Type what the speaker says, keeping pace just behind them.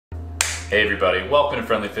Hey everybody, welcome to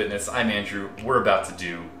Friendly Fitness. I'm Andrew. We're about to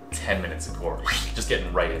do 10 minutes of core, just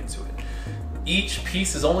getting right into it. Each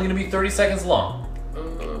piece is only gonna be 30 seconds long,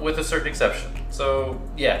 with a certain exception. So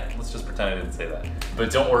yeah, let's just pretend I didn't say that. But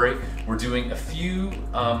don't worry, we're doing a few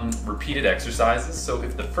repeated exercises. So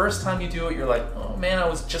if the first time you do it, you're like, oh man, I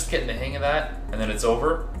was just getting the hang of that, and then it's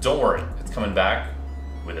over, don't worry, it's coming back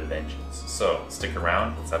with a vengeance. So stick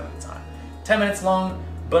around, let's have a good time. 10 minutes long,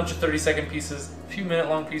 bunch of 30-second pieces, a few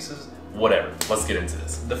minute-long pieces, whatever. Let's get into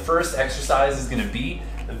this. The first exercise is gonna be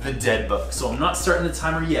the dead bug. So I'm not starting the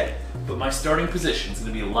timer yet, but my starting position is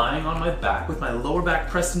gonna be lying on my back with my lower back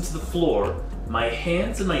pressed into the floor. My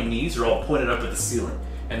hands and my knees are all pointed up at the ceiling.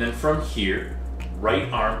 And then from here,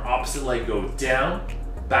 right arm, opposite leg go down,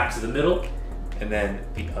 back to the middle, and then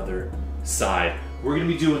the other side. We're gonna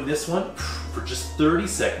be doing this one for just 30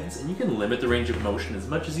 seconds, and you can limit the range of motion as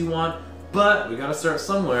much as you want, but we gotta start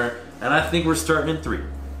somewhere, and I think we're starting in 3,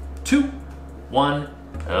 2, 1,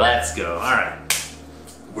 let's go. All right,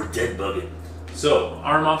 we're dead bugging. So,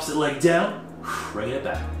 arm opposite leg down, bringing it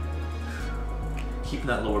back. Keeping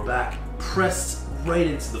that lower back pressed right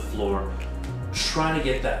into the floor, trying to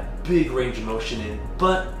get that big range of motion in,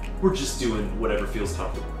 but we're just doing whatever feels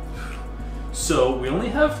comfortable. So, we only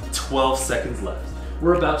have 12 seconds left.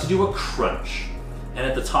 We're about to do a crunch. And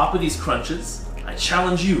at the top of these crunches, I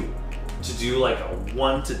challenge you to do like a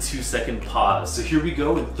 1 to 2 second pause. So here we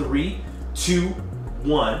go in 3, 2,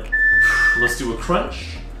 1. Let's do a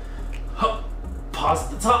crunch. Pause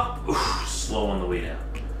at the top. Slow on the way down.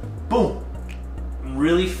 Boom.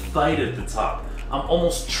 Really fight at the top. I'm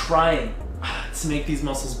almost trying to make these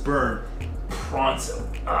muscles burn pronto.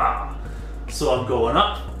 So I'm going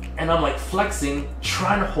up and I'm like flexing,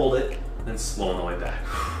 trying to hold it, then slow on the way back.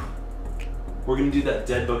 We're gonna do that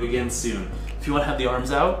dead bug again soon. If you wanna have the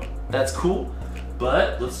arms out, that's cool,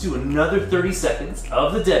 but let's do another 30 seconds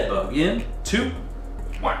of the dead bug. In 2,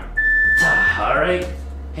 1. All right,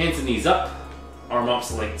 hands and knees up, arm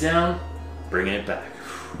opposite leg down, bringing it back.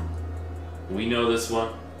 We know this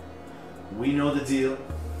one. We know the deal.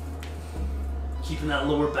 Keeping that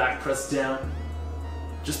lower back pressed down,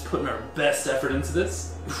 just putting our best effort into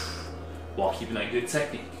this while keeping that good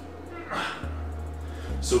technique.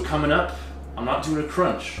 So coming up, I'm not doing a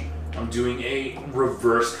crunch. I'm doing a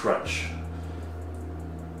reverse crunch.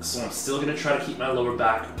 So I'm still gonna try to keep my lower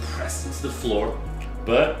back pressed into the floor,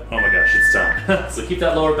 but oh my gosh, it's time. So keep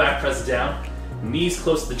that lower back pressed down, knees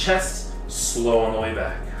close to the chest, slow on the way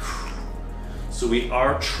back. So we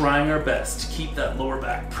are trying our best to keep that lower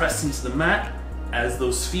back pressed into the mat as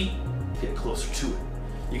those feet get closer to it.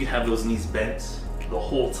 You can have those knees bent the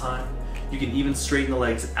whole time. You can even straighten the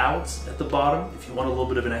legs out at the bottom if you want a little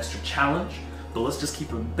bit of an extra challenge. But let's just keep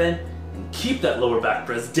them bent and keep that lower back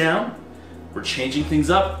pressed down. We're changing things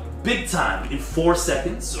up big time in 4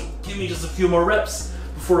 seconds, so give me just a few more reps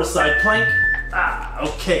before a side plank.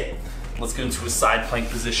 Okay. Let's get into a side plank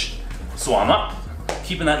position. So I'm up,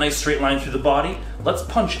 keeping that nice straight line through the body. Let's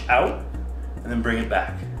punch out and then bring it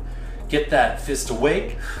back. Get that fist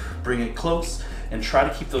away, bring it close, and try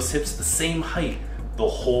to keep those hips the same height the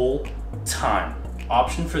whole time.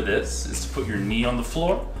 Option for this is to put your knee on the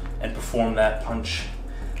floor and perform that punch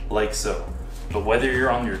like so. But whether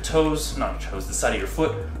you're on your toes, not your toes, the side of your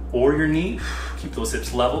foot or your knee, keep those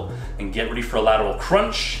hips level and get ready for a lateral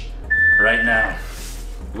crunch right now.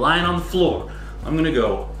 Lying on the floor, I'm gonna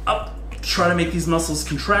go up, try to make these muscles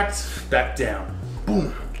contract, back down,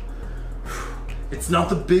 boom. It's not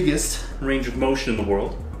the biggest range of motion in the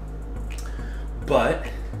world, but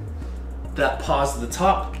that pause at the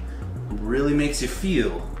top really makes you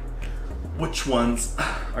feel which ones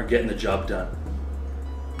are getting the job done.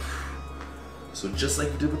 So just like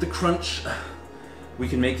we did with the crunch, we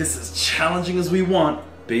can make this as challenging as we want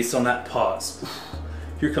based on that pause.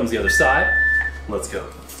 Here comes the other side. Let's go.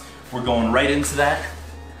 We're going right into that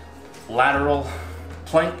lateral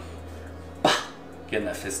plank. Getting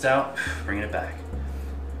that fist out, bringing it back.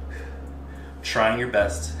 Trying your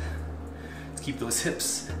best to keep those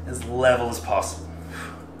hips as level as possible.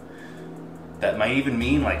 That might even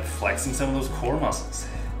mean like flexing some of those core muscles.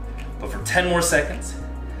 But for 10 more seconds,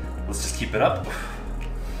 let's just keep it up.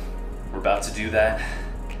 We're about to do that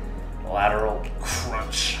lateral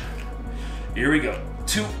crunch. Here we go.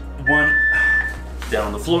 2, 1, down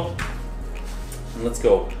on the floor. And let's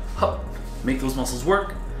go up, make those muscles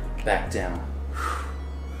work, back down.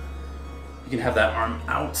 You can have that arm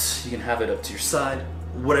out, you can have it up to your side,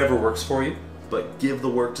 whatever works for you, but give the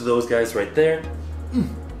work to those guys right there.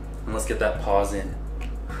 And let's get that pause in.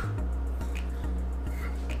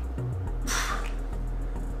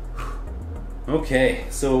 Okay,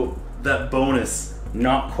 so that bonus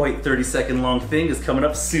not quite 30-second long thing is coming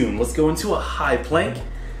up soon. Let's go into a high plank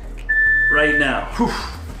right now. Whew.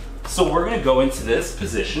 So we're gonna go into this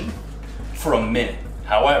position for a minute.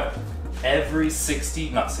 However, every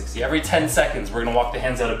 10 seconds, we're gonna walk the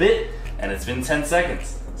hands out a bit, and it's been 10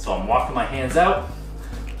 seconds. So I'm walking my hands out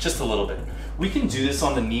just a little bit. We can do this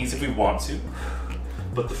on the knees if we want to,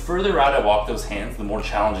 but the further out I walk those hands, the more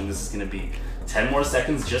challenging this is gonna be. 10 more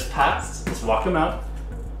seconds just passed. Let's walk them out.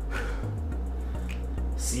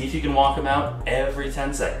 See if you can walk them out every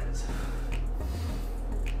 10 seconds.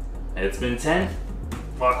 It's been 10,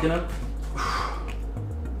 walking them.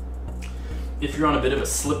 If you're on a bit of a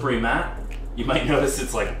slippery mat, you might notice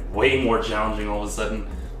it's like way more challenging all of a sudden.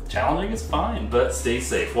 Challenging is fine, but stay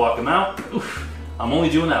safe. Walk them out. I'm only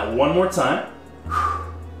doing that one more time.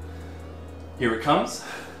 Here it comes.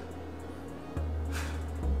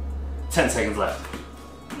 10 seconds left.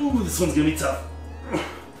 Ooh, this one's gonna be tough.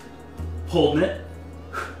 Holding it.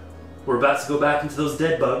 We're about to go back into those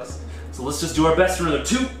dead bugs. So let's just do our best for another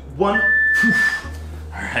 2, 1.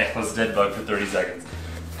 All right, let's dead bug for 30 seconds.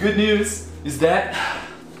 Good news is that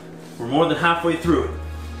we're more than halfway through it.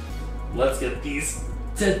 Let's get these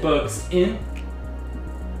dead bugs in.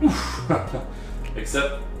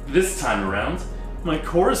 Except this time around, my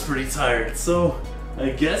core is pretty tired, so I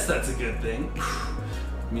guess that's a good thing.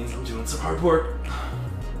 It means I'm doing some hard work.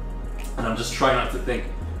 And I'm just trying not to think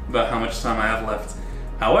about how much time I have left.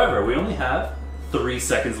 However, we only have 3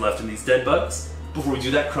 seconds left in these dead bugs before we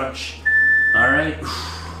do that crunch. All right.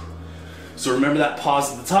 So remember that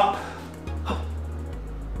pause at the top.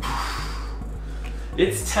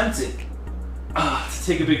 It's tempting to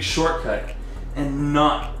take a big shortcut and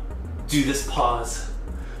not do this pause,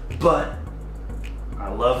 but I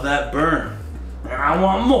love that burn and I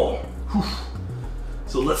want more.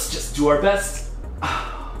 So let's just do our best.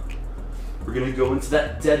 We're gonna go into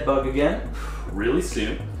that dead bug again really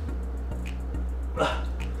soon.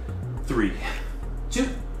 3, 2,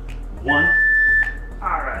 1. All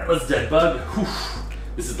right, let's dead bug.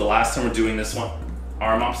 This is the last time we're doing this one.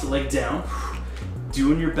 Arm opposite leg down.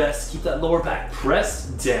 Doing your best. Keep that lower back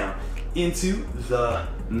pressed down into the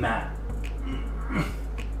mat.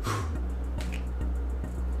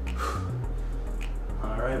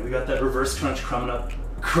 All right, we got that reverse crunch crumbing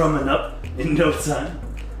up in no time.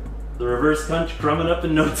 The reverse crunch crumbing up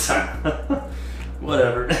in no time.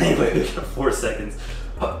 Whatever. Anyway, we got 4 seconds.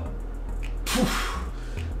 All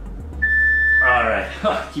right,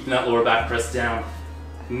 keeping that lower back pressed down.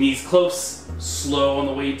 Knees close, slow on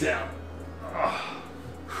the way down.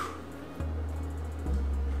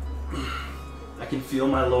 I can feel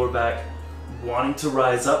my lower back wanting to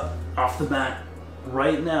rise up off the mat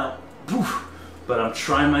right now. But I'm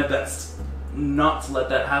trying my best not to let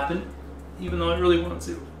that happen, even though I really want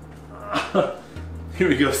to. Here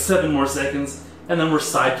we go, 7 more seconds, and then we're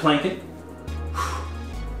side planking.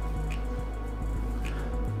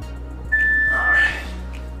 Alright,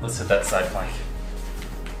 let's hit that side plank.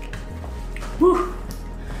 Woo.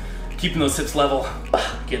 Keeping those hips level,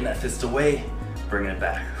 getting that fist away, bringing it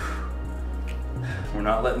back. We're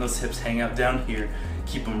not letting those hips hang out down here.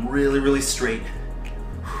 Keep them really, really straight,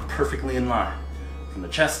 perfectly in line. From the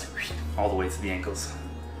chest, all the way to the ankles.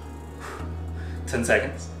 10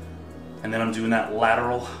 seconds. And then I'm doing that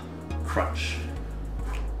lateral crunch.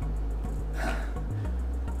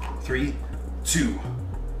 3, 2,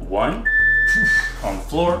 1. On the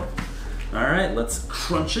floor. All right, let's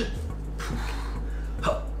crunch it.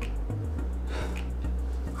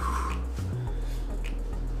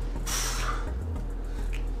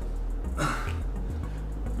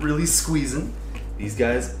 Really squeezing these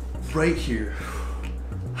guys right here.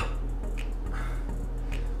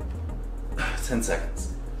 10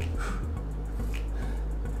 seconds.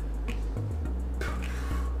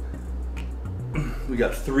 We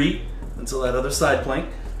got 3 until that other side plank.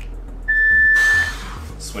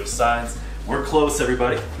 Switch sides. We're close,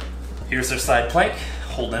 everybody. Here's our side plank.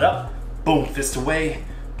 Holding it up. Boom, fist away.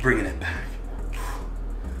 Bringing it back.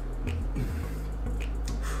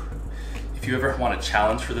 If you ever want a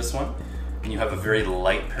challenge for this one, and you have a very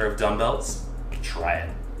light pair of dumbbells, try it.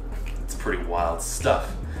 It's pretty wild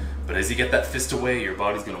stuff. But as you get that fist away, your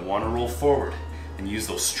body's gonna wanna roll forward and use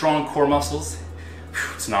those strong core muscles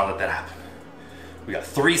to not let that happen. We got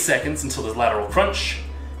 3 seconds until the lateral crunch.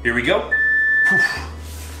 Here we go.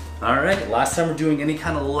 All right, last time we're doing any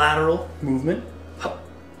kind of lateral movement.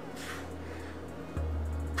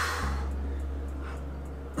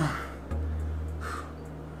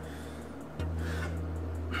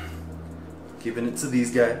 Giving it to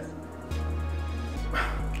these guys.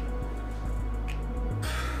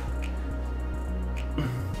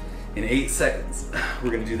 In 8 seconds,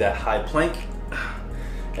 we're gonna do that high plank.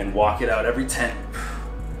 and walk it out every 10.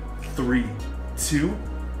 3, 2,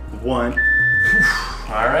 1.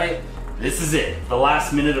 All right, this is it. The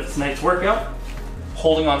last minute of tonight's workout.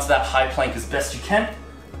 Holding on to that high plank as best you can,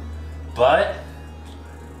 but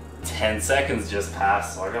 10 seconds just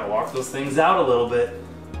passed, so I gotta walk those things out a little bit.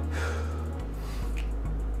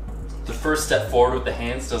 The first step forward with the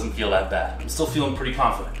hands doesn't feel that bad. I'm still feeling pretty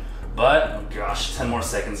confident, but oh gosh, 10 more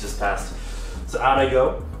seconds just passed. So out I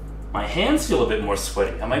go. My hands feel a bit more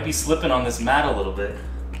sweaty. I might be slipping on this mat a little bit.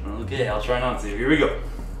 Okay, I'll try not to. Here we go.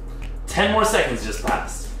 10 more seconds just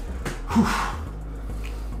passed. Whew.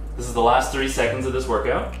 This is the last 30 seconds of this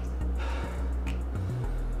workout.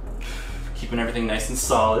 Keeping everything nice and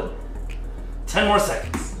solid. 10 more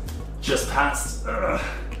seconds. Just passed. Ugh.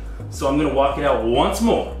 So I'm gonna walk it out once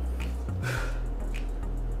more.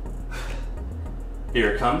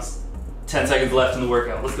 Here it comes. 10 seconds left in the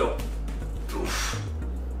workout. Let's go.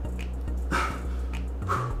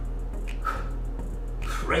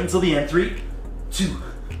 Right until the end. 3, 2,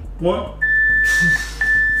 1.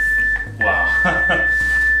 Wow.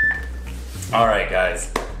 All right,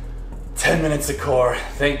 guys. 10 minutes of core.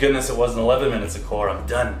 Thank goodness it wasn't 11 minutes of core. I'm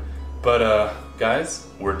done. But guys,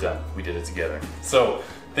 we're done. We did it together. So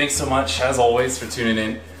thanks so much, as always, for tuning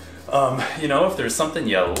in. You know, if there's something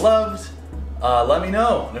you loved, let me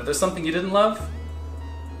know. And if there's something you didn't love,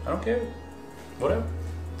 I don't care. Whatever.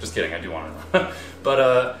 Just kidding, I do want to know.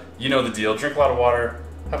 But you know the deal. Drink a lot of water.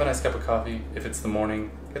 Have a nice cup of coffee if it's the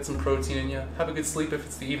morning. Get some protein in you. Have a good sleep if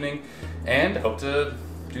it's the evening. And hope to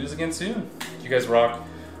do this again soon. You guys rock.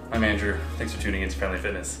 I'm Andrew. Thanks for tuning in to Friendly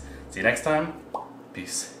Fitness. See you next time.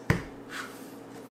 Peace.